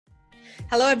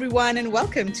Hello, everyone, and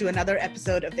welcome to another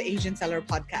episode of the Asian Seller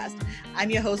Podcast. I'm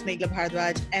your host, Meghla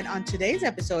Bhardwaj, and on today's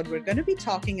episode, we're going to be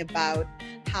talking about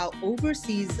how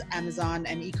overseas Amazon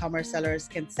and e-commerce sellers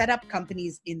can set up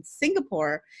companies in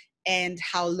Singapore and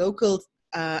how local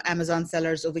Amazon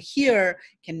sellers over here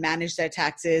can manage their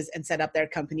taxes and set up their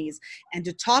companies. And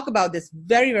to talk about this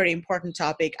very, very important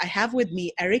topic, I have with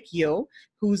me Eric Yeo,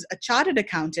 who's a chartered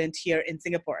accountant here in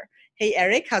Singapore. Hey,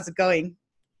 Eric, how's it going?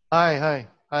 Hi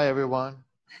everyone.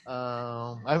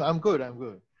 I'm good. And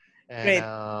Great.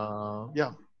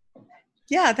 yeah.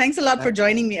 Yeah, thanks a lot for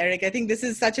joining me, Eric. I think this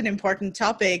is such an important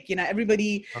topic. You know,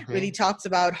 everybody really talks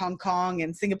about Hong Kong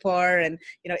and Singapore, and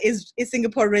is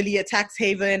Singapore really a tax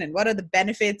haven, and what are the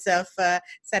benefits of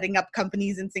setting up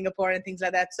companies in Singapore and things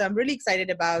like that. So I'm really excited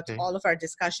about all of our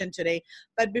discussion today.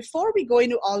 But before we go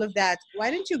into all of that,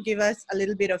 why don't you give us a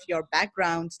little bit of your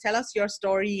background? Tell us your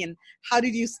story and how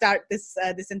did you start this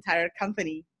entire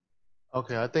company?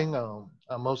 Okay, I think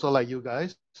I'm also like you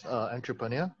guys,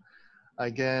 entrepreneur. I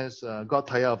guess got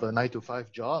tired of a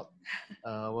 9-to-5 job.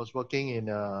 Was working in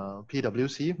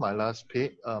PwC, my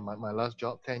last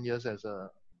job, 10 years as an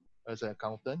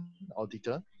accountant,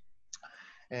 auditor,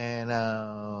 and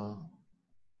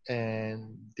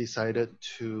decided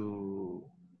to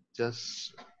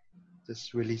just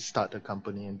really start a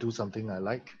company and do something I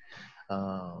like.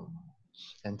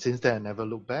 And since then, I never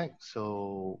looked back.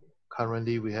 So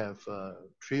currently, we have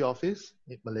 3 offices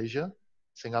in Malaysia,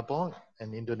 Singapore,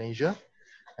 and Indonesia,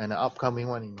 and an upcoming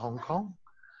one in Hong Kong.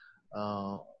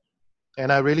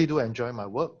 And I really do enjoy my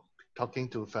work, talking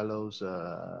to fellows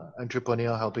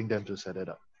entrepreneurs, helping them to set it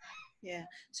up. Yeah.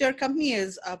 So your company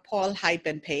is Paul, Hype,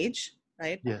 and Page,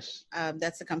 right? Yes.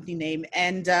 That's the company name.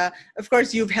 And of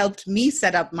course, you've helped me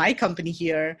set up my company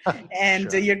here.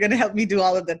 And Sure. You're going to help me do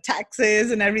all of the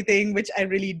taxes and everything, which I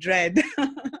really dread.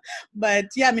 But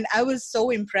yeah, I mean, I was so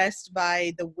impressed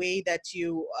by the way that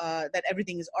that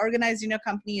everything is organized in your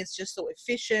company. It's just so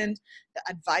efficient. The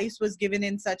advice was given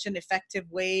in such an effective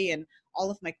way, and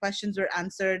all of my questions were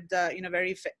answered,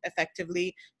 very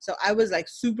effectively. So I was like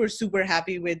super, super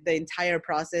happy with the entire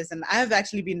process. And I've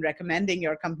actually been recommending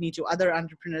your company to other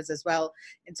entrepreneurs as well.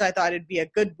 And so I thought it'd be a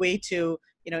good way to,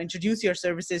 introduce your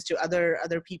services to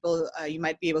other people. You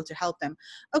might be able to help them.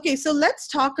 Okay, so let's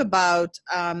talk about,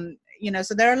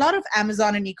 so there are a lot of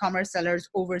Amazon and e-commerce sellers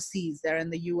overseas. They're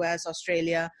in the US,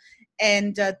 Australia,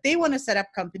 and they want to set up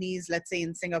companies, let's say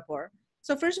in Singapore.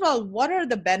 So first of all, what are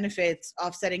the benefits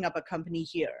of setting up a company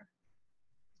here?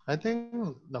 I think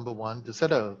number one, to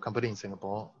set a company in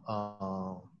Singapore,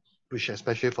 which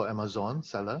especially for Amazon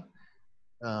seller,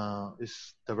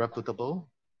 is the reputable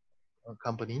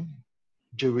company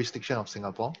jurisdiction of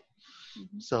Singapore.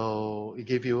 Mm-hmm. So it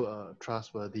gives you a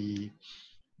trustworthy.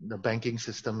 The banking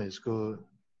system is good.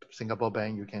 Singapore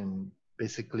Bank, you can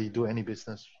basically do any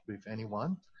business with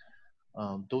anyone.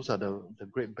 Those are the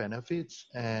great benefits.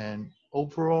 And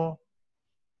overall,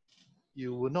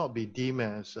 you will not be deemed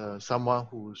as someone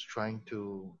who's trying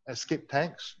to escape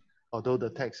tax, although the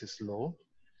tax is low.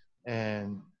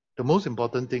 And the most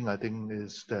important thing, I think,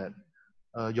 is that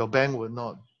your bank will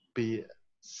not be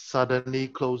suddenly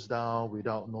closed down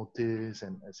without notice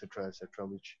and et cetera,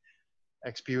 which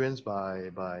experienced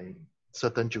by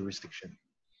certain jurisdiction,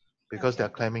 because they're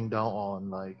clamping down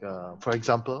on, for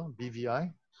example,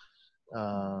 BVI.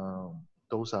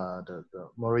 Those are the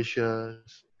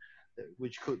Mauritius,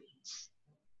 which could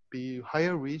be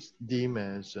higher risk deemed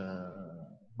as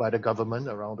by the government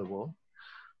around the world.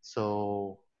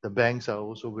 So the banks are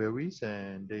also wary,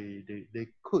 and they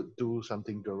could do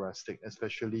something drastic,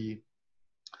 especially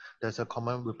there's a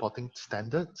common reporting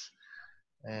standards.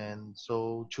 And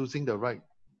so choosing the right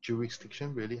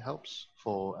jurisdiction really helps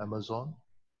for Amazon,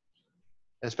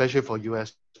 especially for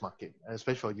US market,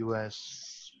 especially for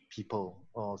US people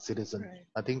or citizens. Right.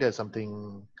 I think that's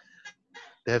something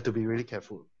they have to be really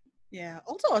careful. Yeah.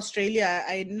 Also Australia,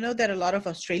 I know that a lot of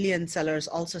Australian sellers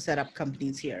also set up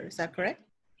companies here. Is that correct?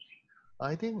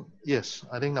 I think, yes.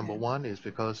 I think number one is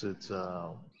because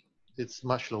it's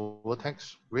much lower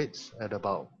tax rates at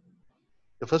about,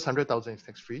 the first 100,000 is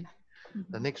tax-free. Mm-hmm.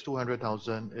 The next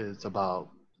 200,000 is about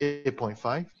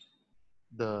 8.5.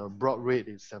 The broad rate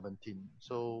is 17.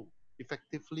 So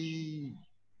effectively,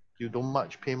 you don't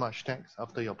pay much tax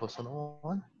after your personal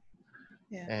one.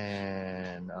 Yeah.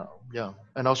 And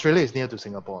and Australia is near to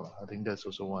Singapore. I think that's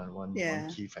also one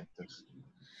key factors.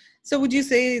 So would you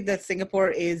say that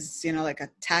Singapore is, like a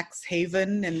tax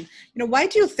haven? And, why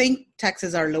do you think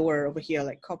taxes are lower over here,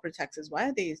 like corporate taxes? Why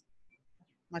are they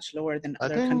much lower than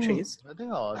other countries? I think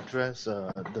I'll address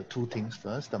the two things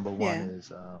first. Number one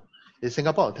is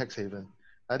Singapore a tax haven?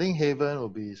 I think haven will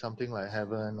be something like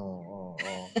heaven or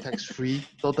tax free,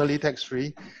 totally tax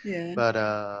free. Yeah.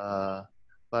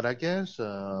 But I guess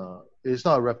it's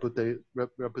not a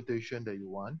reputation that you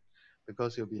want,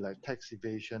 because it'll be like tax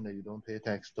evasion, that you don't pay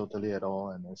tax totally at all,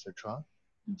 and etc.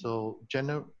 So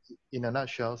in a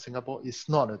nutshell, Singapore is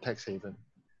not a tax haven.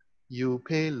 You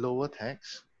pay lower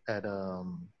tax at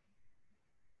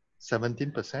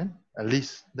 17%, at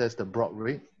least that's the broad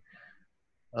rate,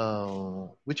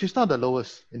 which is not the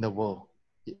lowest in the world,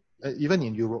 even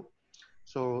in Europe.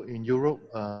 So in Europe,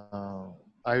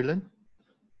 Ireland,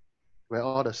 where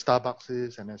all the Starbucks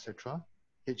is and etc.,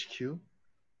 HQ,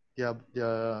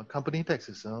 their company tax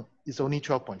is only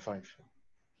 12.5.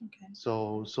 Okay.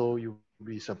 So you'll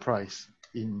be surprised.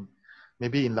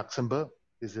 Maybe in Luxembourg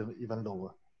is even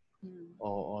lower,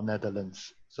 or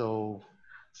Netherlands. So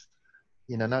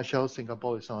in a nutshell,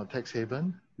 Singapore is not a tax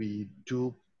haven. We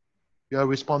are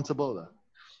responsible,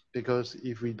 because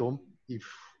if we don't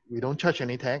charge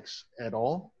any tax at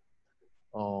all,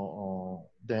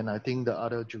 then I think the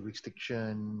other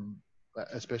jurisdiction,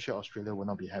 especially Australia, will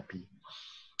not be happy.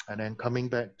 And then coming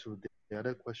back to the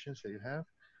other questions that you have,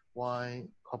 why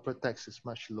corporate tax is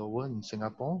much lower in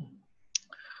Singapore?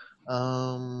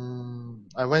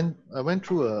 I went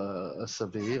through a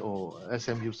survey, or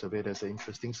SMU survey. There's an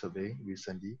interesting survey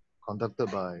recently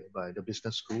conducted by the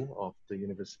business school of the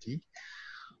university.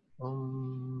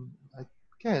 I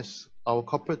guess our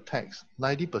corporate tax,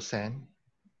 90%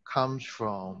 comes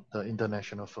from the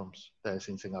international firms that is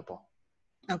in Singapore.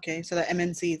 Okay, so the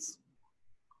MNCs.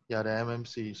 Yeah, the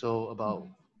MMC. So about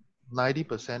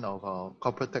 90% of our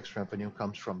corporate tax revenue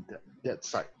comes from that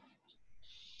side.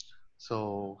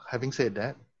 So having said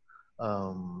that,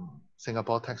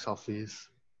 Singapore Tax Office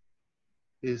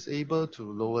is able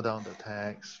to lower down the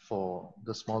tax for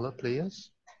the smaller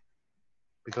players,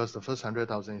 because the first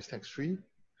 100,000 is tax-free,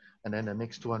 and then the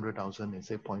next 200,000 is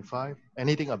 8.5.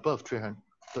 Anything above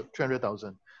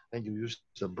 300,000, then you use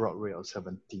the broad rate of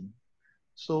 17.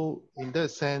 So in that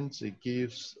sense, it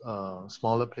gives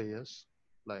smaller players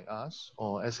like us,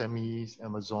 or SMEs,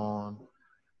 Amazon,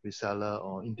 reseller,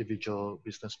 or individual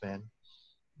businessmen,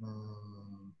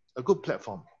 a good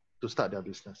platform to start their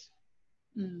business.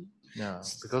 Yeah,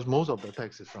 because most of the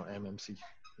tax is from MMC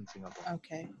in Singapore.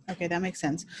 Okay, that makes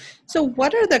sense. So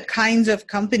what are the kinds of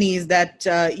companies that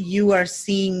you are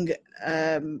seeing,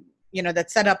 that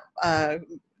set up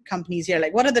companies here?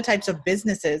 Like, what are the types of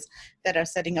businesses that are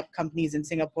setting up companies in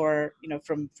Singapore,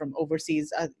 from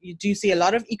overseas? Do you see a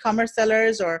lot of e-commerce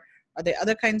sellers, or are there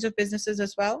other kinds of businesses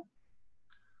as well?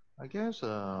 I guess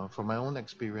from my own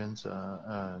experience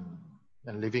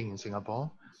and living in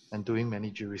Singapore and doing many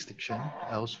jurisdictions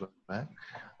elsewhere,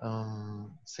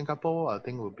 Singapore, I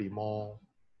think, will be more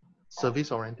service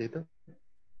orientated.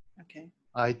 Okay.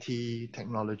 IT,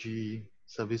 technology,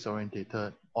 service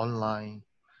orientated, online.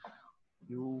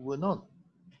 You will not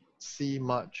see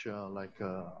much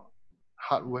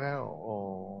hardware,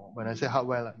 or when I say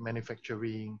hardware, like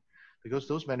manufacturing, because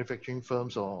those manufacturing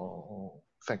firms or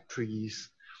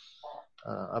factories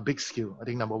are big scale. I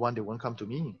think number one, they won't come to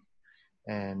me.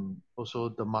 And also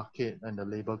the market and the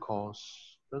labor cost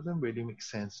doesn't really make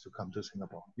sense to come to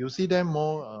Singapore. You see them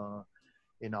more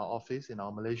in our office, in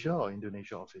our Malaysia or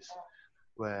Indonesia office,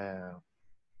 where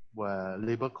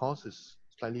labor cost is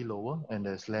slightly lower and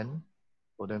there's land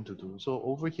for them to do. So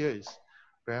over here is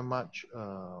very much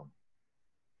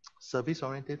service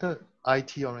orientated,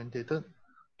 IT orientated,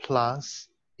 plus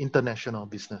international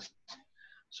business.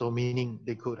 So meaning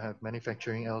they could have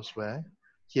manufacturing elsewhere.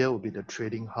 Here will be the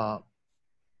trading hub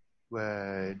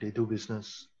where they do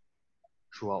business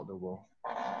throughout the world.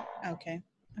 Okay.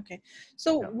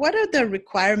 So what are the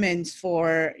requirements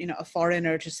for a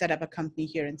foreigner to set up a company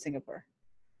here in Singapore?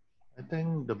 I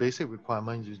think the basic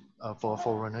requirement is, for a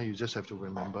foreigner, you just have to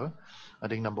remember. I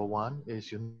think number one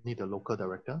is you need a local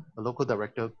director. A local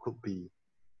director could be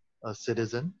a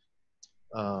citizen,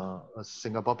 a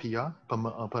Singapore PR,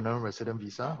 permanent resident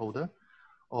visa holder,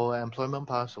 or employment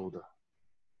pass holder.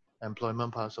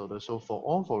 So for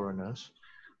all foreigners,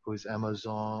 who is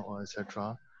Amazon or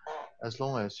etc., as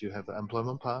long as you have an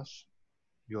employment pass,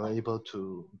 you are able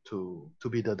to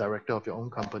be the director of your own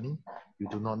company. You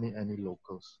do not need any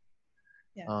locals.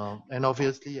 Yeah. And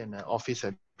obviously an office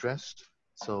address.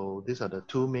 So these are the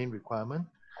two main requirements.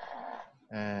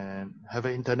 And have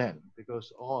an internet,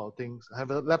 because all our things have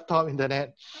a laptop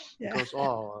internet, because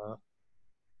all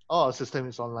our system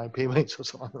is online, payments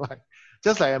also online,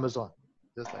 just like Amazon.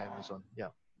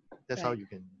 Yeah, that's how you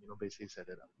can basically set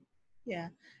it up. Yeah,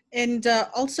 and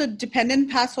also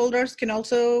dependent pass holders can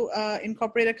also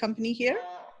incorporate a company here.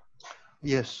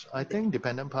 Yes, I think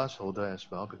dependent pass holder as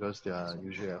well because they are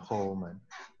usually at home.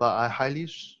 But I highly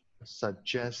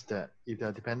suggest that if they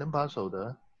are dependent pass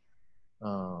holder,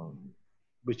 um,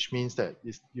 which means that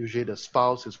it's usually the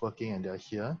spouse is working and they're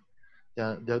here,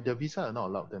 their visa are not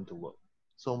allowed them to work.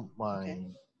 So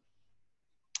Okay.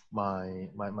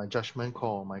 my judgment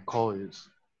call, my call is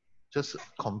just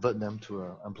convert them to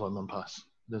an employment pass.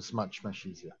 That's much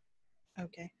easier.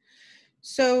 Okay.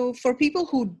 So for people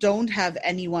who don't have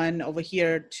anyone over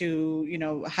here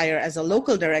to, hire as a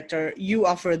local director, you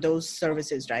offer those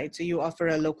services, right? So you offer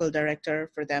a local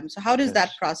director for them. So how does that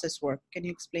Yes. process work? Can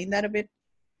you explain that a bit?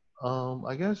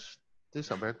 I guess these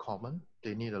are very common.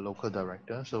 They need a local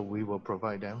director, so we will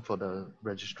provide them for the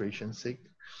registration sake.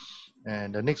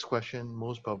 And the next question,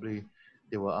 most probably,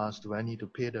 they will ask, do I need to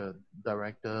pay the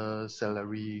director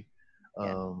salary?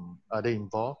 Yeah. Are they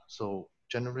involved? So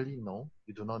generally, no,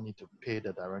 you do not need to pay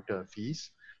the director fees.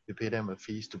 You pay them a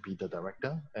fees to be the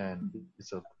director, and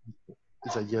Mhm.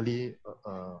 it's a yearly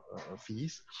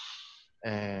fees,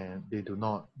 and they do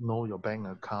not know your bank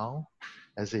account,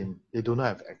 as in they do not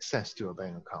have access to your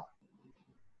bank account,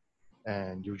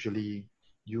 and usually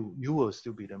you will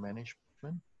still be the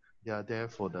management. They are there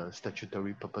for the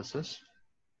statutory purposes.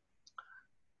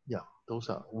 Yeah, those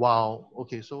are while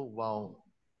okay. So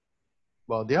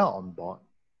while they are on board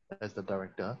as the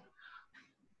director,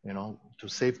 to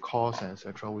save costs and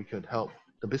etc., we could help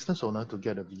the business owner to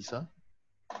get a visa.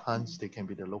 Hence, they can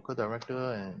be the local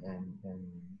director and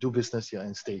do business here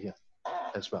and stay here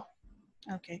as well.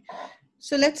 Okay.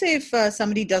 So let's say if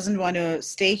somebody doesn't want to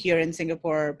stay here in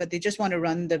Singapore, but they just want to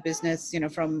run the business,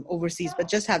 from overseas, but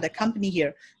just have the company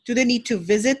here. Do they need to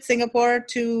visit Singapore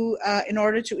in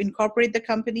order to incorporate the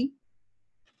company?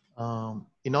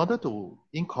 In order to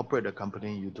incorporate the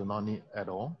company, you do not need at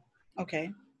all.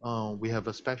 Okay. We have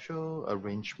a special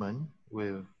arrangement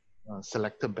with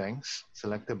selected banks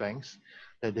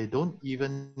that they don't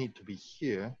even need to be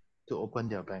here to open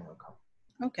their bank account.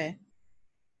 Okay.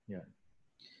 Yeah.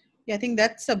 Yeah, I think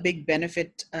that's a big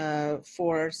benefit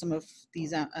for some of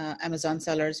these Amazon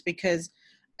sellers, because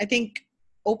I think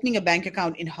opening a bank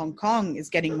account in Hong Kong is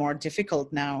getting more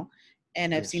difficult now.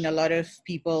 And I've seen a Yes. lot of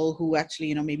people who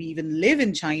actually, maybe even live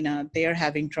in China, they are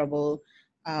having trouble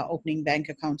opening bank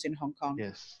accounts in Hong Kong.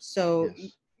 Yes. So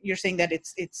Yes. you're saying that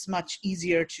it's much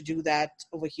easier to do that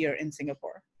over here in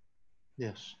Singapore.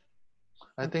 Yes.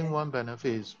 I think Okay. one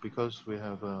benefit is because we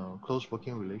have a close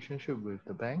working relationship with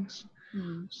the banks.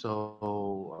 Mm.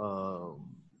 So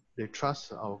they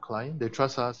trust our client. They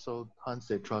trust us, so hence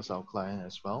they trust our client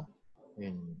as well,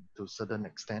 in to a certain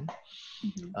extent.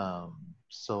 Hmm.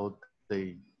 So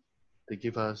they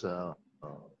give us a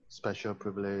special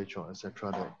privilege or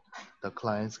etc. that the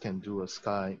clients can do a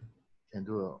Skype, can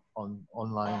do a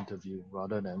online interview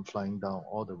rather than flying down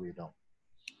all the way down.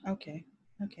 Okay.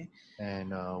 Okay.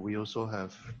 And we also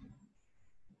have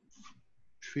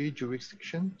 3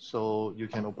 jurisdictions, so you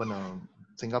can open a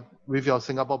with your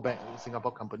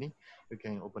Singapore company. You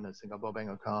can open a Singapore bank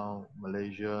account,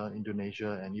 Malaysia,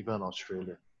 Indonesia, and even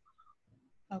Australia.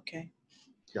 Okay.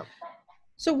 Yeah.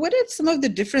 So, what are some of the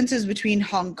differences between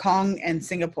Hong Kong and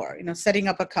Singapore? Setting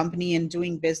up a company and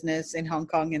doing business in Hong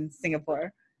Kong and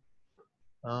Singapore.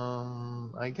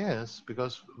 I guess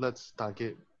because let's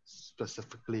target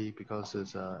specifically because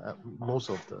it's most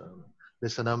of the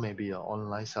listener may be an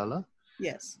online seller.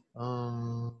 Yes.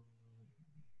 Um,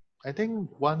 I think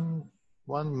one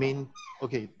main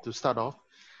to start off,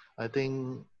 I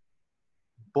think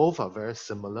both are very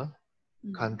similar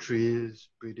Mm. countries,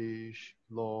 British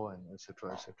law, and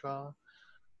etc.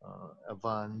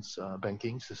 Advanced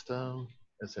banking system,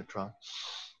 etc.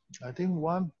 I think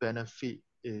one benefit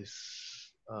is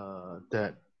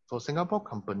that for Singapore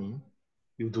company,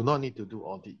 you do not need to do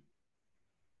audit.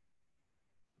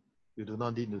 You do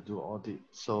not need to do audit,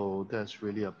 so that's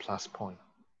really a plus point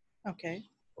Okay.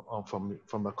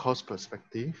 from a cost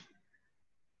perspective.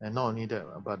 And not only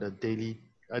that, but the daily,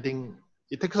 I think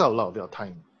it takes out a lot of your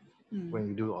time Mm. when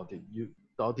you do audit.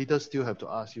 The auditor still have to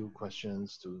ask you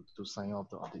questions to sign off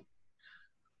the audit.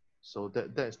 So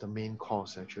that's the main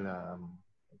cost actually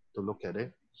to look at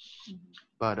it. Mhm.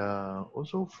 But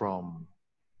also from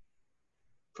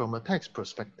a tax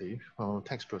perspective,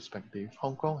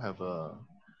 Hong Kong have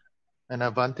an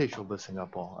advantage over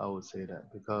Singapore. I would say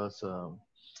that because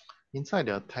inside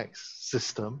their tax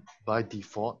system by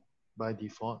default,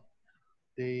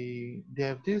 they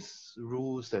have these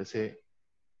rules that say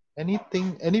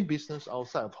any business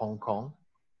outside of Hong Kong,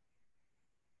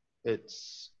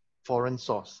 it's foreign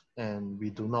source and we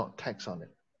do not tax on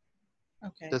it.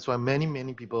 Okay. That's why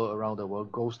many people around the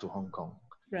world goes to Hong Kong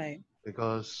Right.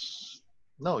 because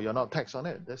no, you're not taxed on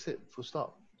it. That's it. Full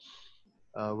stop.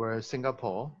 Whereas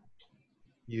Singapore,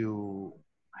 you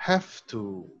have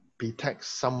to be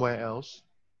taxed somewhere else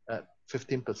at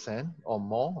 15% or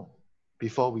more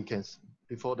before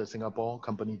before the Singapore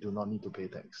company do not need to pay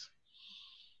tax.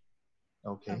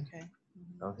 Okay. Okay.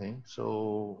 Mm-hmm. Okay.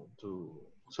 So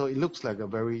it looks like a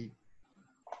very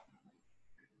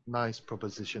nice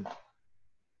proposition.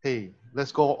 Hey,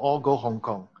 let's all go Hong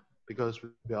Kong, because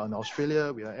we are in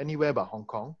Australia, we are anywhere but Hong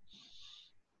Kong.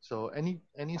 So any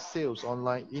sales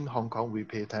online in Hong Kong, we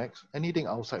pay tax. Anything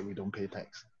outside, we don't pay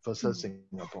tax versus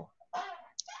Singapore.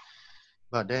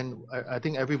 But then I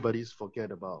think everybody's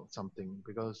forget about something,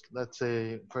 because let's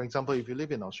say, for example, if you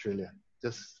live in Australia,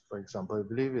 just for example, if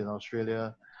you live in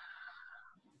Australia,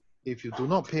 if you do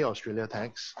not pay Australia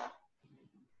tax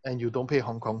and you don't pay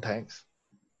Hong Kong tax,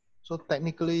 so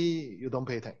technically you don't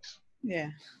pay tax.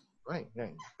 Yeah. Right.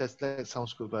 That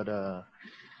sounds good,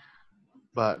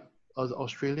 but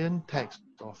Australian tax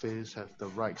office have the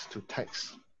rights to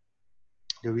tax.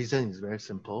 The reason is very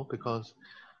simple, because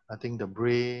I think the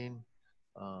brain,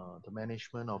 the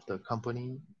management of the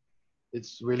company,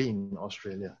 it's really in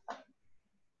Australia.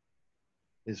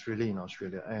 It's really in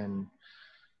Australia,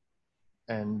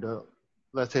 and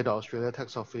let's say the Australia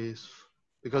tax office,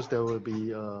 because there will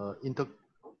be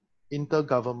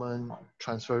intergovernment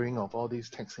transferring of all these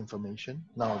tax information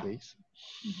nowadays.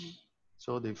 Mm-hmm.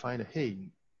 So they find that,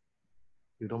 hey,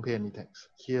 you don't pay any tax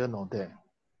here nor there,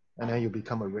 and then you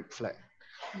become a red flag.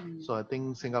 Mm. So I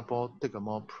think Singapore take a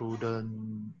more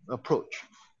prudent approach.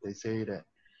 They say that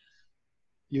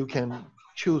you can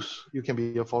choose, you can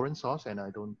be a foreign source and I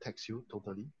don't tax you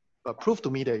totally, but prove to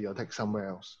me that you're taxed somewhere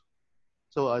else.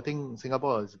 So I think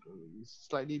Singapore is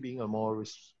slightly being a more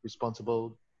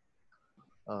responsible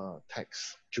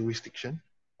tax jurisdiction,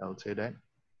 I would say that.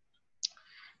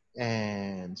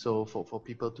 And so for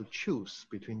people to choose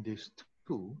between these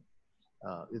two,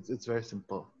 it's very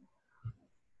simple.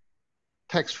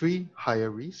 Tax-free, higher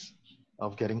risk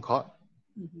of getting caught.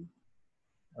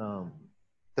 Mm-hmm.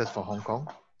 That's for Hong Kong.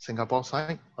 Singapore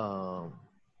side,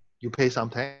 you pay some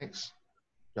tax,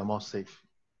 you're more safe.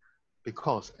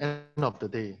 Because end of the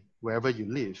day, wherever you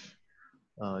live,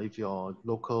 if you're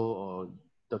local or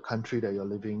the country that you're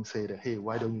living say that, hey,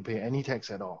 why don't you pay any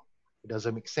tax at all? It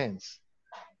doesn't make sense.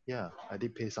 Yeah, I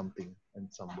did pay something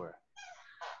and somewhere.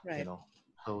 Right. You know,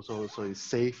 so it's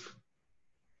safe.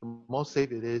 The more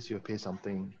safe it is, you pay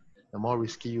something. The more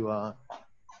risky you are,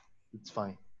 it's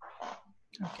fine.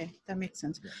 Okay, that makes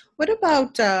sense. Yeah. What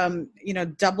about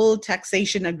double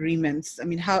taxation agreements? I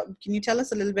mean, how can you tell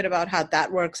us a little bit about how that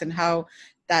works and how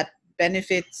that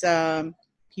benefits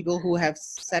people who have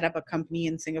set up a company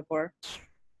in Singapore,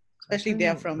 especially if they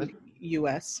are from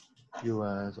US?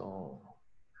 US or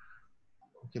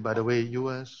okay. By the way,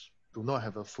 US do not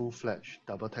have a full-fledged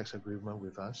double tax agreement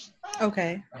with us.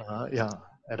 Okay. Yeah,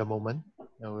 at the moment,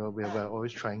 we're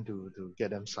always trying to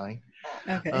get them signed.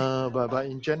 Okay. But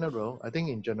in general, I think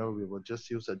in general we will just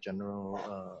use a general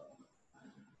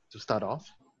to start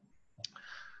off.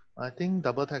 I think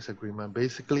double tax agreement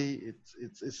basically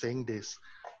it's saying this: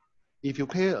 if you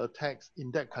pay a tax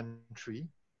in that country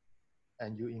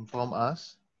and you inform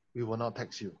us, we will not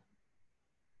tax you.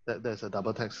 There's a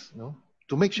double tax,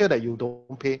 to make sure that you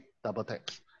don't pay double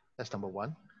tax. That's number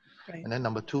one. Right. And then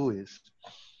number two is,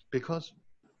 because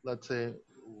let's say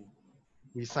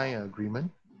we sign an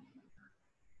agreement,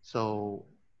 so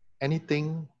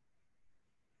anything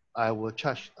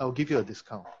I'll give you a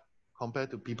discount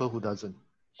compared to people who doesn't.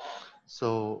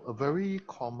 So a very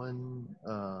common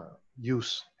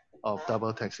use of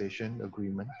double taxation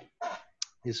agreement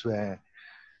is where,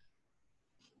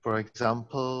 for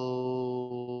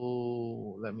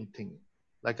example, let me think,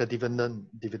 like a dividend,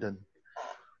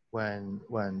 when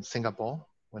the Singapore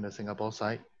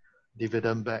side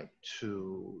dividend back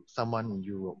to someone in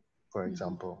Europe, for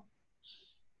example,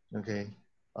 okay,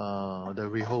 the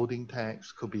withholding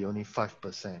tax could be only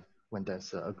 5% when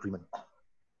there's an agreement.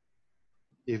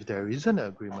 If there isn't an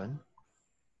agreement,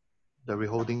 the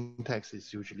withholding tax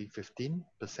is usually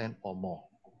 15% or more.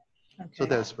 Okay. So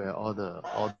that's where all the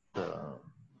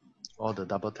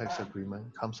double tax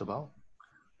agreement comes about.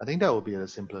 I think that would be the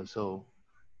simplest. So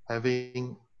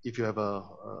if you have a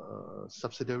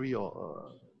subsidiary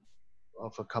or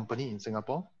of a company in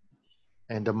Singapore,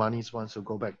 and the monies wants to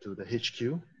go back to the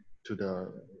HQ, to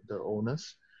the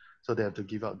owners, so they have to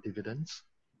give out dividends.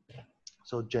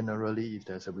 So generally, if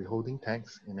there's a withholding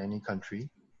tax in any country,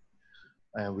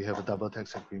 and we have a double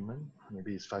tax agreement,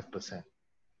 maybe it's 5%.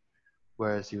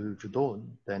 Whereas if you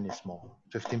don't, then it's more,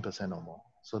 15% or more.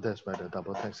 So that's where the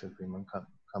double tax agreement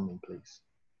come in place.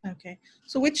 Okay.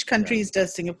 So which countries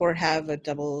does Singapore have a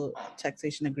double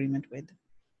taxation agreement with?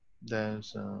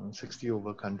 There's 60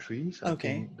 over countries. I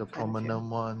Okay, think the quite a few. prominent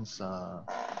ones are,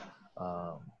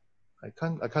 I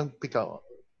can't pick out.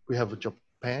 We have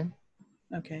Japan,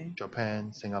 Okay,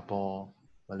 Singapore,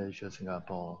 Malaysia,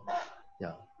 Singapore.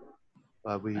 Yeah.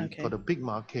 But for okay, the big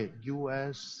market,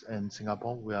 US and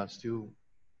Singapore, we are still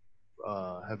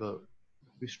have a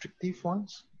restrictive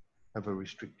ones, But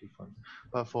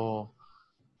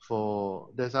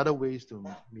there's other ways to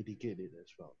mitigate it as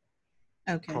well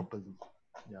okay, properly.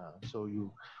 Yeah. So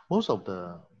most of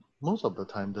the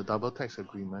time the double tax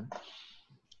agreement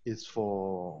is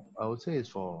for, I would say, it's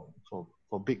for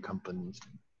big companies,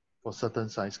 for certain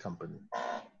size company.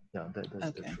 Yeah, that's the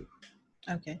okay, truth.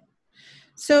 okay.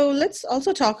 So let's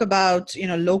also talk about,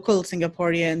 local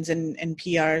Singaporeans and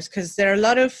PRs, because there are a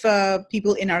lot of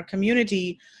people in our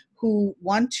community who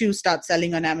want to start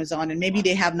selling on Amazon, and maybe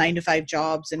they have 9 to 5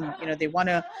 jobs, and they want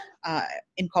to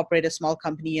incorporate a small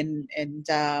company and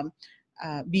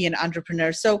be an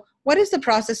entrepreneur. So what is the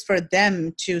process for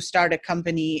them to start a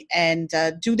company, and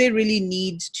do they really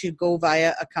need to go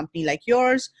via a company like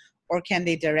yours, or can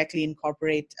they directly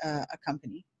incorporate a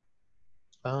company?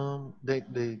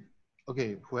 They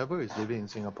okay. Whoever is living in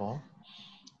Singapore,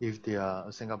 if they are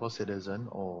a Singapore citizen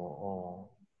or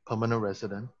permanent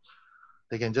resident,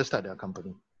 they can just start their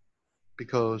company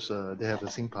because they have a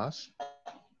SingPass,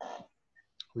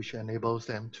 which enables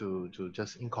them to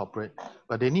just incorporate.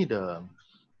 But they need a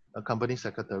company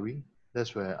secretary.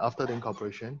 That's where after the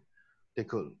incorporation, they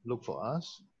could look for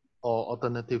us, or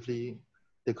alternatively,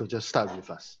 they could just start with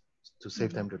us to save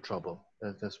Mm-hmm. them the trouble.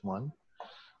 That's one.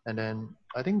 And then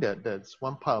I think that's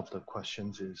one part of the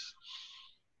questions is,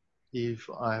 if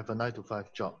I have a 9 to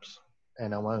 5 jobs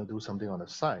and I want to do something on the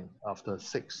side after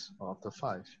 6 or after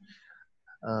 5,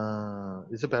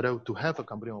 is it better to have a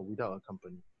company or without a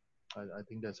company? I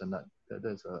think that's the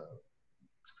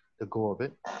goal of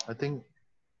it. I think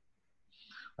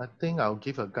I'll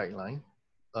give a guideline.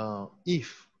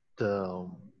 If the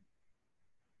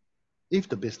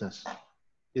business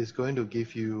is going to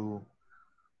give you,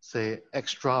 say,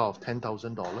 extra of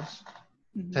 $10,000,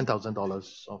 Mm-hmm.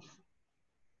 $10,000 of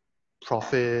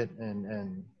profit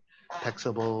and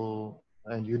taxable,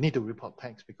 and you need to report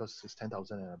tax because it's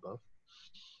 10,000 and above,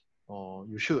 or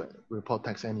you should report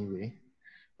tax anyway.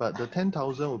 But the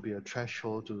 10,000 will be a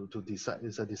threshold to decide.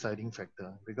 It's a deciding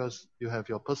factor because you have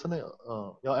your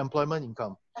personal, your employment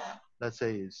income. Let's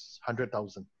say is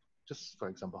 100,000, just for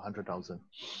example, 100,000.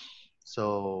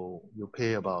 So you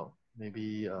pay about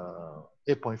maybe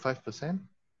 8.5%.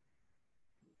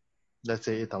 Let's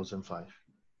say 8,005,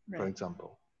 for Right.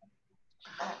 example.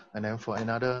 And then for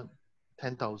another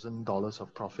 $10,000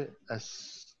 of profit,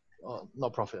 as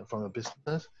not profit from a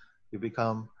business, you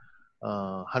become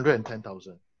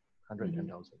 110,000.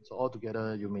 Mm-hmm. So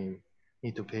altogether, you may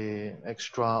need to pay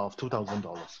extra of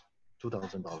 $2,000.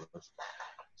 $2,000.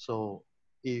 So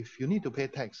if you need to pay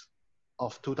tax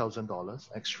of $2,000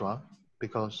 extra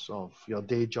because of your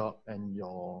day job and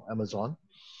your Amazon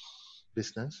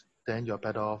business, then you're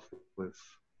better off with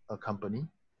a company.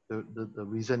 The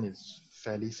reason is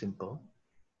fairly simple,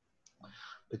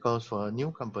 because for a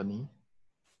new company,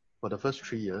 for the first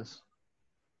 3 years,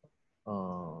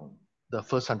 uh, the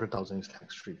first 100,000 is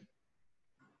tax free.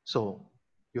 So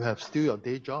you have still your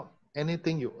day job.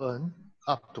 Anything you earn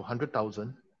up to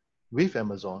 100,000 with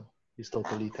Amazon is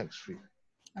totally tax free,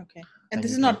 Okay. And and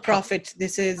this you is can not profit.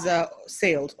 This is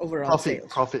sales, overall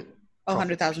profit, sales. Oh,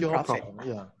 100,000 pure profit. profit.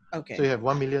 Yeah. So Okay. you have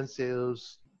 1 million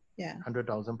sales, Yeah.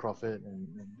 100,000 profit, and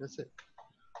that's it.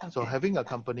 So Okay. having a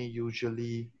company,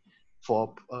 usually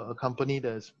for a company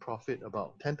that's profit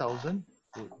about 10,000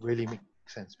 would really make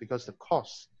sense, because the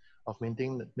cost of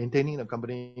maintaining the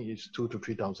company is 2 to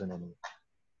 3,000 anyway.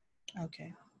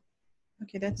 Okay.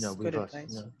 Okay. Yeah, That's good with us.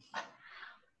 advice. Yeah.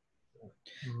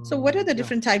 So what are the Yeah.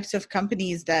 different types of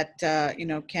companies that,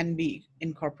 can be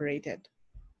incorporated?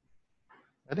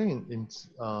 I think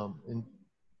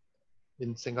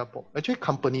in Singapore, actually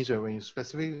companies, when you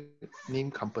specifically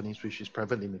name companies, which is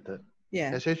private limited,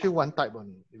 Yeah. there's actually one type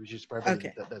only, which is private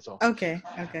Okay. limited. That's all. Okay.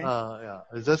 Okay. Yeah,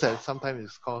 it's just that sometimes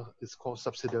it's called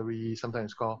subsidiary, sometimes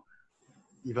it's called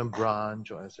even branch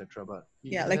or etc. But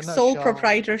Yeah. in Like a sole nutshell,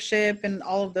 proprietorship and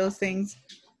all of those things.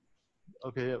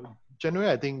 okay, generally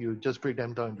I think you just break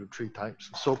them down into 3 types: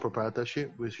 sole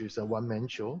proprietorship, which is a one-man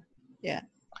show; Yeah.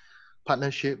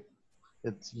 partnership,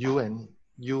 it's you and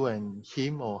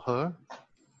him or her,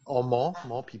 or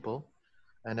more people;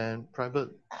 and then private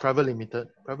limited.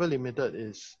 Private limited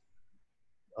is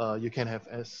you can have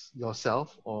as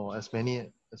yourself or as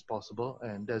many as possible,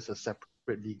 and there's a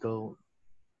separate legal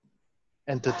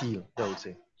entity, I would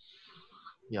say.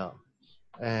 Yeah.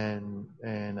 And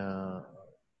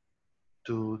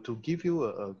to give you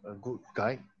a good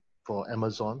guide for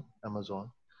Amazon,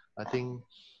 I think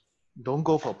don't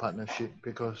go for partnership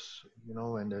because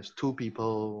when there's two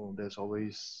people, there's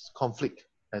always conflict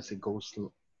as it goes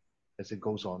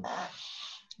on.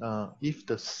 If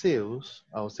the sales,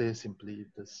 I would say simply, if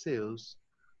the sales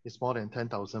is more than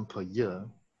 10,000 per year,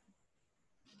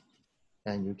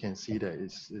 and you can see that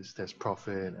there's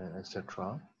profit and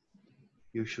etc.,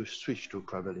 you should switch to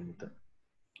private limited.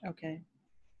 Okay.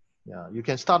 Yeah, you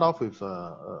can start off with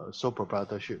sole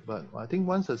proprietorship, but I think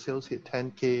once the sales hit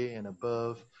 10K and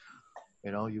above,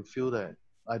 you feel that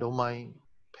I don't mind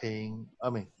paying.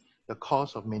 I mean, the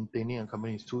cost of maintaining a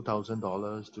company is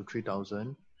 $2,000 to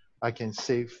 $3,000. I can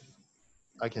save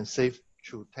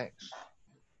through tax.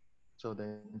 So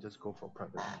then just go for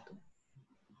private limited.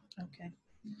 Okay.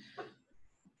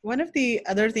 One of the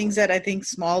other things that I think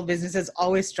small businesses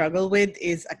always struggle with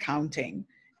is accounting.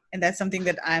 And that's something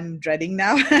that I'm dreading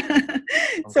now.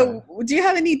 So do you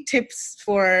have any tips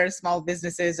for small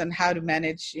businesses on how to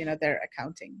manage, their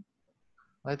accounting?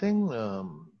 I think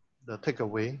the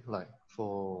takeaway, like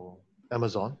for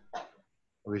Amazon,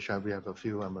 which we have a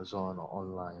few Amazon or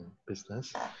online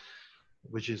business,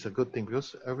 which is a good thing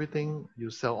because everything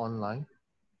you sell online,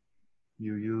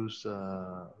 you use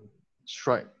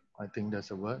Stripe, I think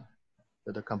that's a word,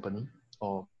 the company,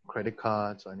 or credit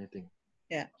cards or anything.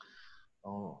 Yeah.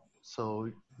 So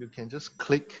you can just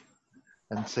click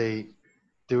and say,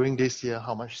 during this year,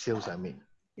 how much sales I made.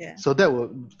 Yeah. So that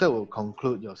will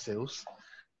conclude your sales.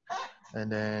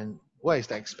 And then what is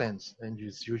the expense? And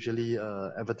it's usually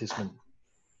advertisement,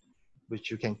 which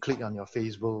you can click on your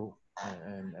Facebook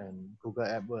and Google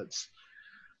AdWords.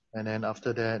 And then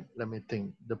after that, let me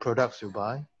think, the products you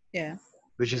buy. Yeah.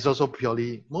 Which is also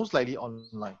most likely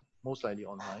online.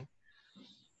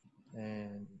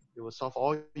 And it will solve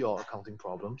all your accounting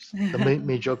problems, the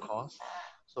major costs.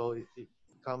 So it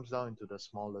comes down into the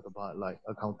small little part, like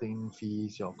accounting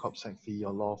fees, your COPSEC fee,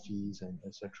 your law fees, and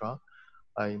etc.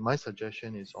 My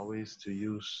suggestion is always to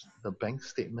use the bank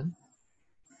statement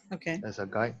as a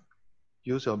guide.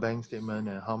 Use your bank statement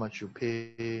and how much you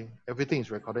pay. Everything is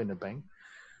recorded in the bank.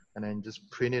 And then just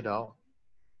print it out.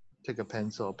 Take a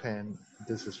pencil or pen.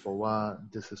 This is for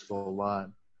what, this is for what,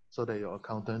 so that your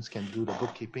accountants can do the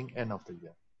bookkeeping end of the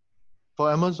year.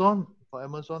 For Amazon,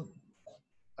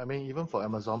 I mean, even for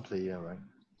Amazon Player, right,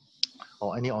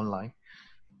 or any online,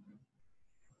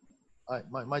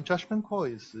 my judgment call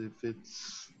is if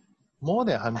it's more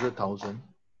than 100,000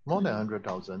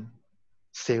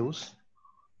 sales,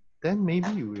 then maybe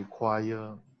you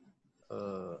require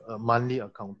a monthly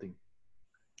accounting.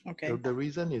 Okay. The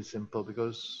reason is simple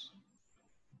because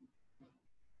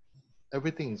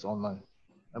everything is online.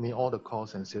 I mean, all the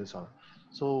costs and sales are.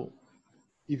 So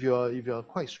if you're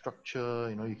quite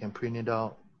structured, you can print it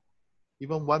out.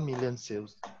 Even 1 million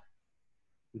sales,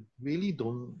 you really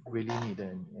don't really need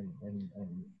an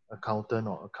accountant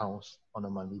or accounts on a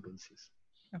monthly basis.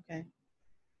 Okay.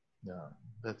 Yeah,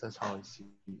 that's how I see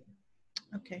it.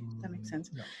 Okay, that makes sense.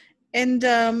 Yeah. And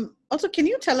also, can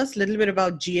you tell us a little bit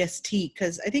about GST?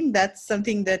 Because I think that's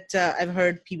something that I've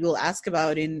heard people ask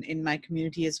about in my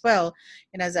community as well.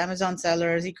 And as Amazon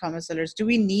sellers, e-commerce sellers, do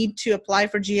we need to apply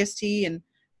for GST? And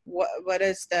what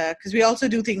is because we also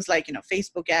do things like,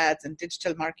 Facebook ads and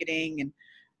digital marketing.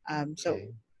 And so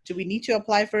do we need to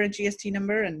apply for a GST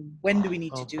number? And when do we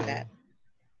need to do that?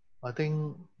 I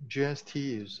think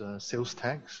GST is sales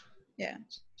tax. Yeah.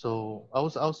 So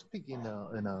I'll speak in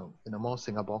a more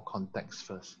Singapore context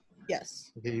first.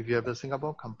 Yes. Okay, if you have a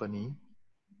Singapore company,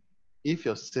 if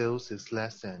your sales is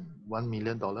less than $1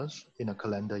 million in a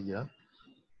calendar year,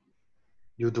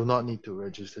 you do not need to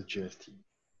register GST.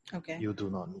 Okay. You do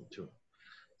not need to.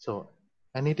 So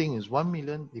anything is 1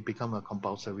 million, it becomes a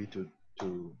compulsory to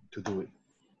do it.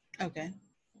 Okay.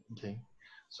 Okay.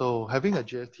 So having a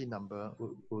GST number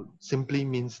would simply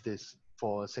means this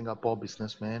for a Singapore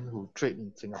businessman who trade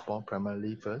in Singapore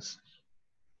primarily first.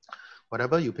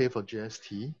 Whatever you pay for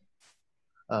GST,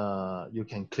 you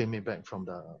can claim it back from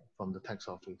the tax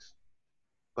office.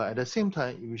 But at the same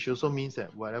time, which also means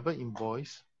that whatever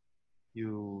invoice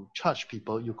you charge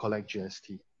people, you collect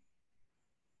GST.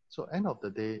 So end of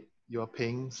the day, you are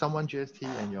paying someone GST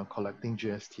and you're collecting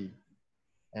GST.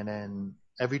 And then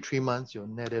every 3 months, you'll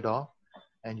net it off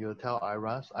and you'll tell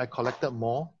IRAS, I collected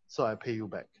more, so I pay you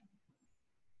back.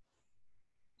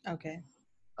 Okay.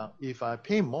 If I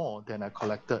pay more than I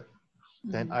collected,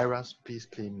 then IRAS, please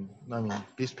pay me.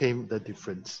 Please pay the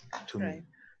difference to me.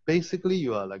 Basically,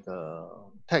 you are like a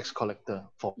tax collector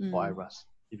for IRAS,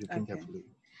 if you think carefully.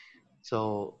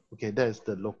 So, that is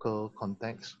the local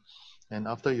context. And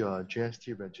after you're a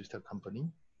GST registered company,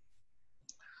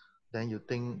 then you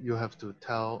think you have to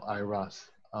tell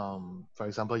IRAS, for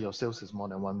example, your sales is more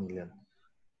than 1 million.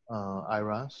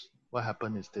 IRAS, what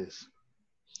happened is this.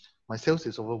 My sales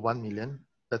is over 1 million.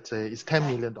 Let's say it's $10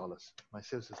 million. My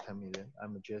sales is 10 million.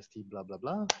 I'm a GST, blah, blah,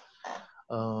 blah.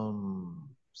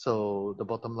 So the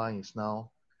bottom line is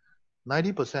now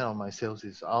 90% of my sales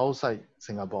is outside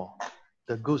Singapore.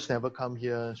 The goods never come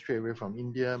here straight away from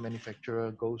India.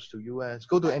 Manufacturer goes to US,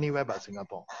 go to anywhere but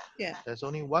Singapore. Yeah. There's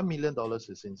only $1 million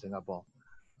is in Singapore.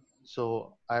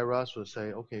 So IRAS will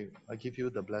say, okay, I give you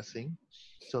the blessing.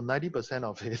 So 90%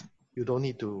 of it, you don't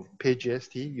need to pay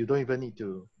GST. You don't even need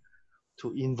to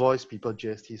invoice people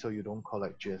GST, so you don't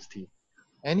collect GST.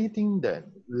 Anything that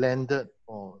landed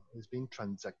or is being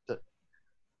transacted,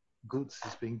 goods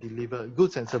is being delivered,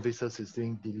 goods and services is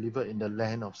being delivered in the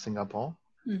land of Singapore.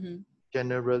 Mm-hmm.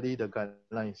 Generally, the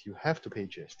guideline is you have to pay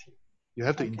GST. You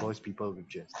have to Okay. invoice people with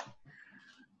GST.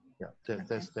 Yeah,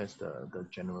 that's the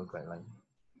general guideline.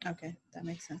 Okay, that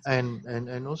makes sense.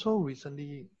 And also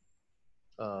recently,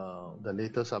 the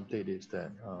latest update is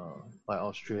that by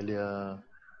Australia,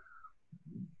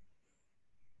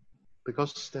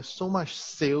 because there's so much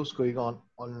sales going on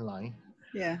online.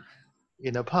 Yeah.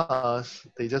 In the past,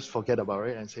 they just forget about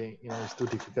it and say, it's too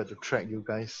difficult to track you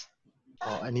guys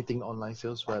or anything online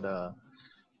sales. But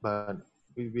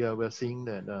we're seeing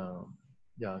that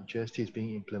GST is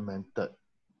being implemented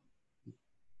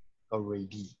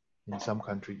already in some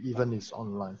country, even it's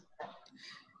online.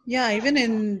 Yeah, even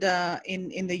in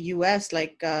the US,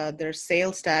 like there's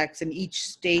sales tax, and each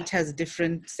state has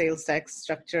different sales tax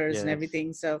structures and Yes.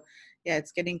 everything. So yeah,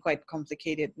 it's getting quite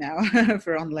complicated now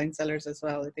for online sellers as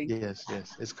well, I think. Yes,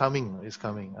 it's coming.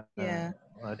 Yeah.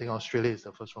 I think Australia is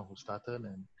the first one who started,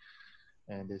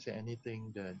 and they say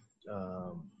anything that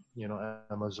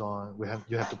Amazon,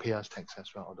 you have to pay us tax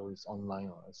as well, although it's online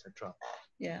or etc.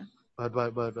 Yeah. But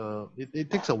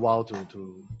it takes a while to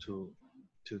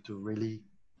really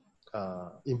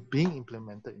being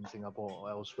implemented in Singapore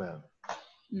or elsewhere.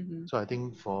 Mm-hmm. So I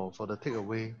think for the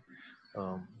takeaway,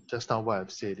 just now what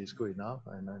I've said is good enough,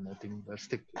 and I think let's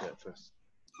stick to that first.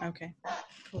 Okay,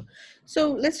 cool.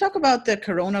 So let's talk about the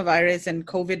coronavirus and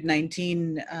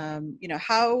COVID-19.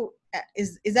 How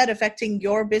is that affecting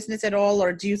your business at all,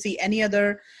 or do you see any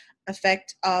other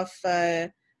effect of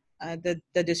the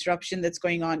disruption that's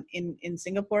going on in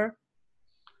Singapore?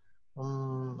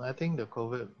 I think the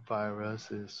COVID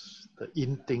virus is the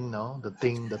in thing now, the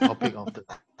topic of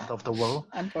the world.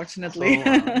 Unfortunately.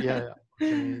 So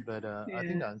unfortunately, but I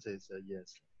think the answer is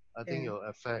yes. I think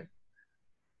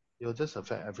you'll just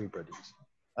affect everybody.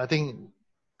 I think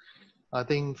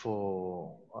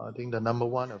the number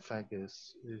one effect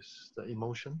is the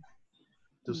emotion.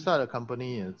 To start a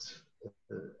company, it's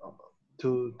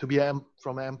to be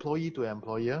from an employee to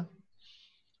employer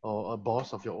or a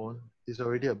boss of your own is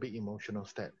already a big emotional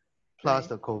step. Plus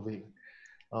the COVID.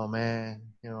 Oh man,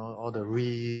 all the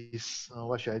risks.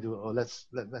 What should I do? Let's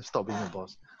stop being a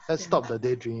boss. Let's stop the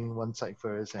daydreaming one side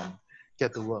first and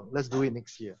get to work. Let's do it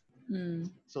next year.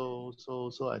 So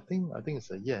I think it's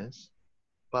a yes.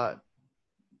 But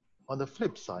on the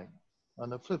flip side,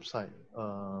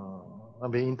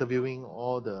 I've been interviewing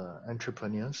all the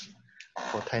entrepreneurs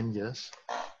for 10 years.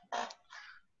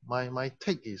 My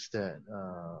take is that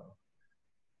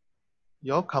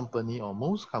your company or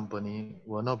most company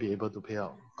will not be able to pay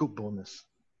out good bonus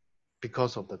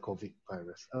because of the COVID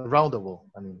virus around the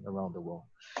world.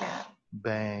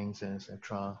 Banks and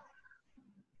etc.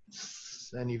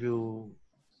 And if you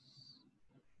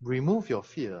remove your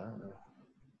fear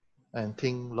and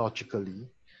think logically,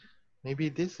 maybe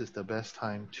this is the best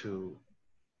time to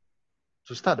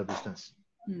start a business,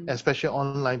 especially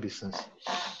online business.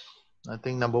 I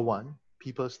think number one,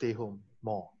 people stay home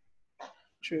more.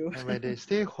 True. And when they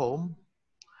stay home,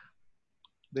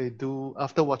 they do,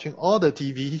 after watching all the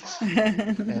TVs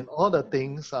and all the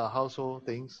things, household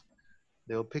things,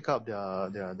 they'll pick up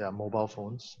their mobile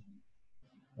phones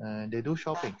and they do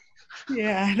shopping.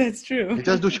 Yeah, that's true. They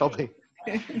just do shopping.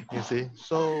 You see,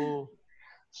 so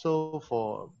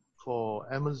for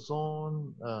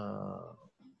Amazon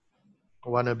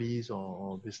wannabes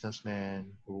or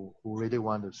businessmen who really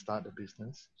want to start a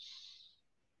business,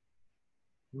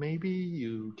 maybe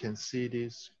you can see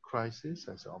this crisis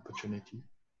as an opportunity.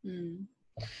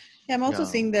 Yeah, I'm also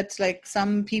seeing that like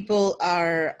some people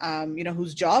are,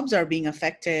 whose jobs are being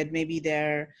affected. Maybe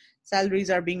their salaries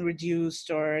are being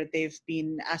reduced or they've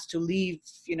been asked to leave,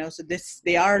 so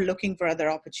they are looking for other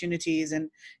opportunities. And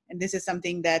this is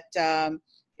something that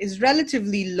is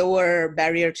relatively lower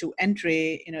barrier to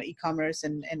entry, e-commerce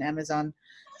and Amazon.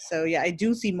 So yeah, I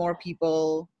do see more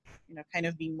people, kind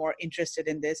of being more interested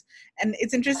in this. And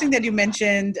it's interesting that you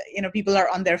mentioned, people are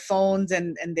on their phones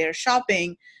and they're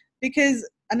shopping, because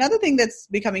another thing that's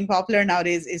becoming popular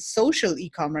nowadays is social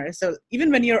e-commerce. So even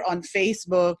when you're on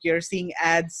Facebook, you're seeing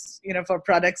ads, for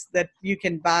products that you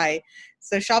can buy.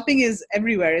 So shopping is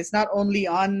everywhere. It's not only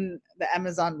on the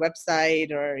Amazon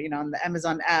website or, on the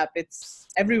Amazon app. It's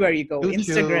everywhere you go. YouTube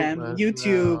Instagram, as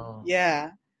YouTube. well.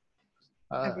 Yeah.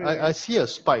 I see a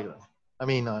spike. I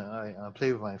mean, I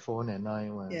play with my phone at night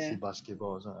when I see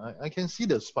basketball. So I can see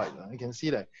the spike. I can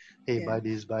see that, hey, buy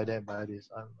this, buy that, buy this.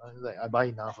 I'm like, I buy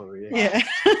enough already. Yeah.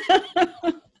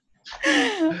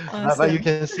 Awesome. But you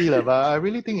can see that. But I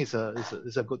really think it's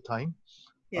a good time.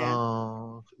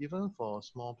 Yeah. Even for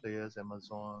small players,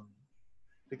 Amazon,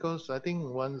 because I think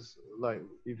once, like,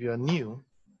 if you're new,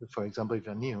 for example, if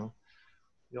you're new,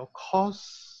 your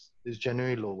cost is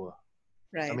generally lower.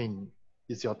 Right. I mean,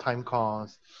 it's your time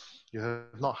cost. You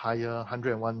have not hire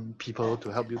 101 people to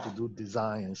help you to do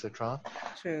design, etc.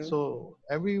 True. So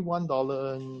every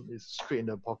 $1 is straight in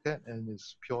the pocket and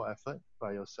it's pure effort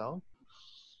by yourself.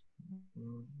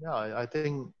 Yeah, I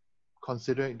think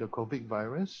considering the COVID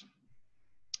virus,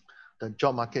 the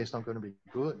job market is not going to be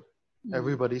good.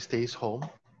 Everybody stays home.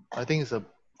 I think it's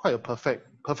quite a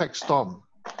perfect storm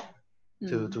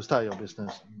to start your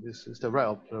business. This is the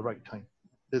right time.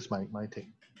 This is my take.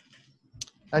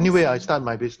 Anyway, I started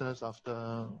my business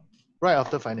right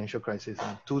after financial crisis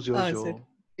in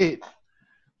 2008.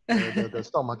 The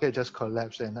stock market just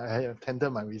collapsed and I have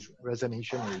tendered my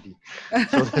resignation already.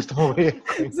 So there's no way.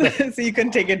 So you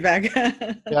can take it back.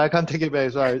 Yeah, I can't take it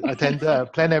back. So I tendered, I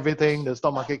planned everything. The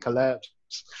stock market collapsed.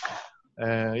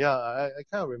 I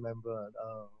kind of remember.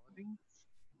 I think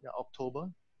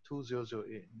October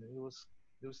 2008. It was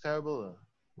terrible.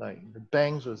 Like the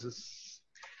banks was just.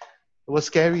 It was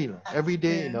scary. Every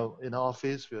day in the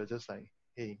office, we were just like,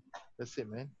 hey, that's it,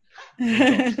 man.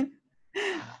 No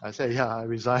I said, yeah, I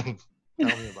resigned.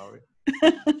 Tell me about it.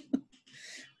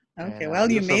 Okay, well,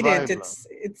 you made it.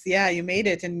 You made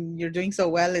it and you're doing so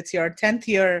well. It's your 10th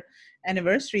year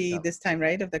anniversary this time,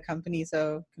 right, of the company.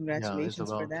 So congratulations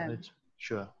for that.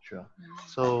 Sure.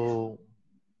 So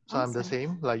I'm the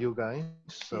same like you guys.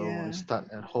 So I start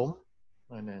at home.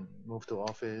 And then move to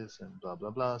office and blah, blah,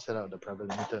 blah, set out the private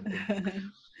limited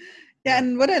thing. Yeah,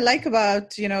 and what I like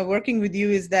about, working with you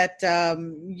is that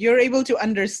you're able to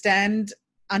understand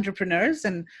entrepreneurs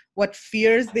and what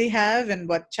fears they have and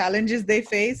what challenges they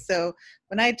face. So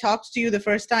when I talked to you the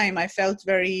first time, I felt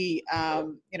very,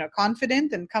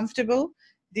 confident and comfortable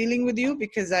dealing with you,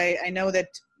 because I know that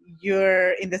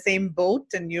you're in the same boat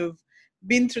and you've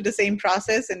been through the same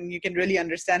process and you can really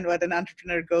understand what an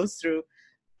entrepreneur goes through.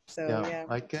 So,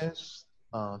 I guess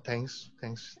thanks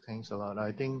a lot.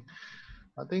 I think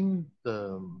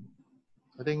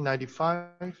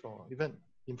 95 or even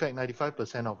in fact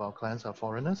 95% of our clients are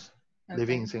foreigners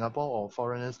living in Singapore or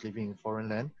foreigners living in foreign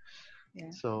land.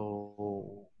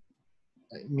 So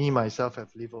me myself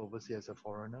have lived overseas as a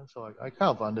foreigner, so I kind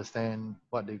of understand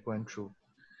what they went through.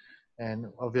 And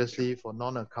obviously for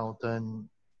non-accountant,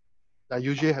 I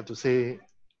usually have to say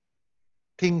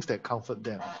things that comfort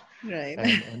them. Right.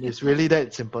 And it's really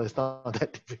that simple. It's not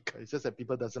that difficult. It's just that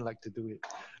people doesn't like to do it.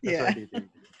 That's why they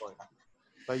avoid.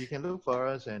 But you can look for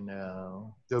us and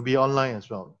they'll be online as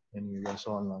well. And we're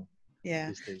also online.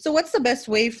 Yeah. So what's the best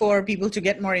way for people to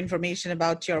get more information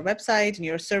about your website and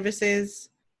your services?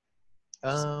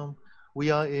 We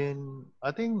are in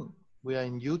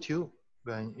YouTube.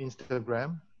 We are in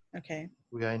Instagram. Okay.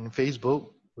 We are in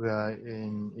Facebook. We are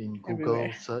in Google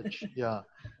Everywhere. search. Yeah.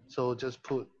 So just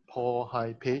put Paul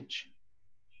High Page,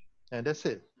 and that's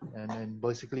it. And then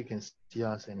basically you can see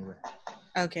us anywhere.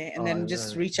 Okay, and then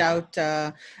just reach out.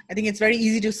 I think it's very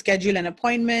easy to schedule an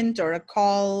appointment or a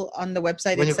call on the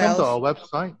website when itself. You come to our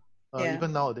website,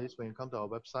 even nowadays, when you come to our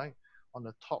website, on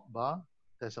the top bar,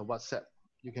 there's a WhatsApp.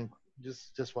 You can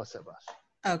just WhatsApp us.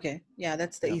 Okay, yeah,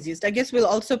 that's the easiest. I guess we'll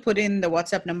also put in the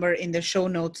WhatsApp number in the show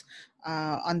notes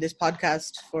on this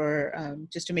podcast for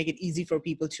just to make it easy for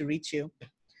people to reach you.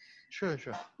 Sure.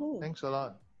 Cool. Thanks a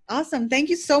lot. Awesome. Thank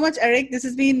you so much, Eric. This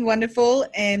has been wonderful.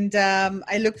 And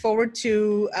I look forward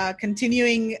to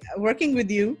continuing working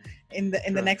with you in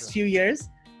the next few years.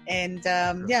 And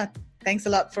thanks a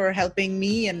lot for helping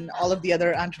me and all of the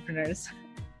other entrepreneurs.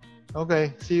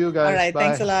 Okay. See you guys. All right. Bye.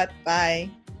 Thanks a lot.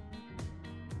 Bye.